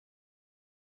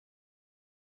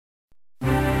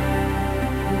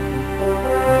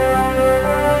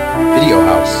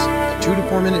House, a 2 to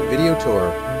 4 minute video tour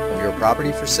of your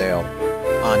property for sale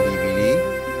on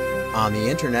DVD, on the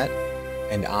internet,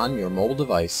 and on your mobile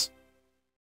device.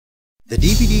 The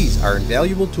DVDs are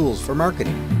invaluable tools for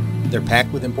marketing. They're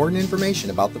packed with important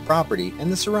information about the property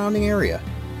and the surrounding area.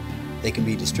 They can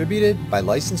be distributed by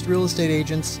licensed real estate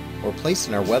agents or placed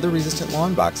in our weather-resistant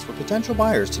lawn box for potential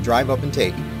buyers to drive up and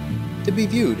take, to be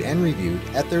viewed and reviewed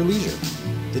at their leisure.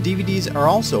 The DVDs are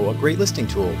also a great listing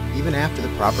tool even after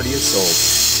the property is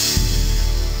sold.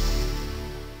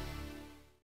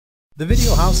 The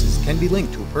video houses can be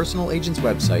linked to a personal agent's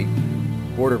website,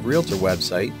 Board of Realtor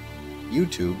website,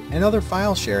 YouTube, and other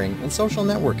file sharing and social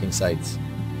networking sites.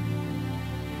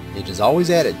 It is always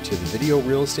added to the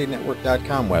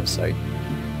VideoRealEstateNetwork.com website.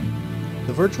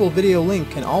 The virtual video link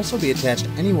can also be attached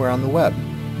anywhere on the web.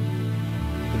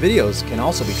 The videos can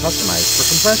also be customized for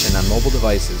compression on mobile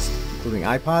devices, including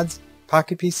iPods,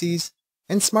 Pocket PCs,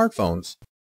 and smartphones.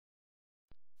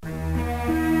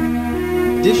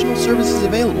 Additional services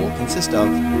available consist of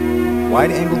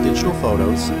wide-angle digital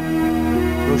photos,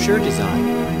 brochure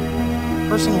design,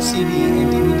 personal CD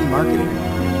and DVD marketing,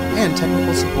 and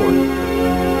technical support.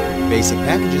 Basic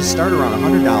packages start around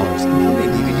 $100,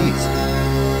 including DVDs,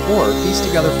 or piece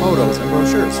together photos and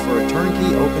brochures for a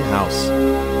turnkey open house.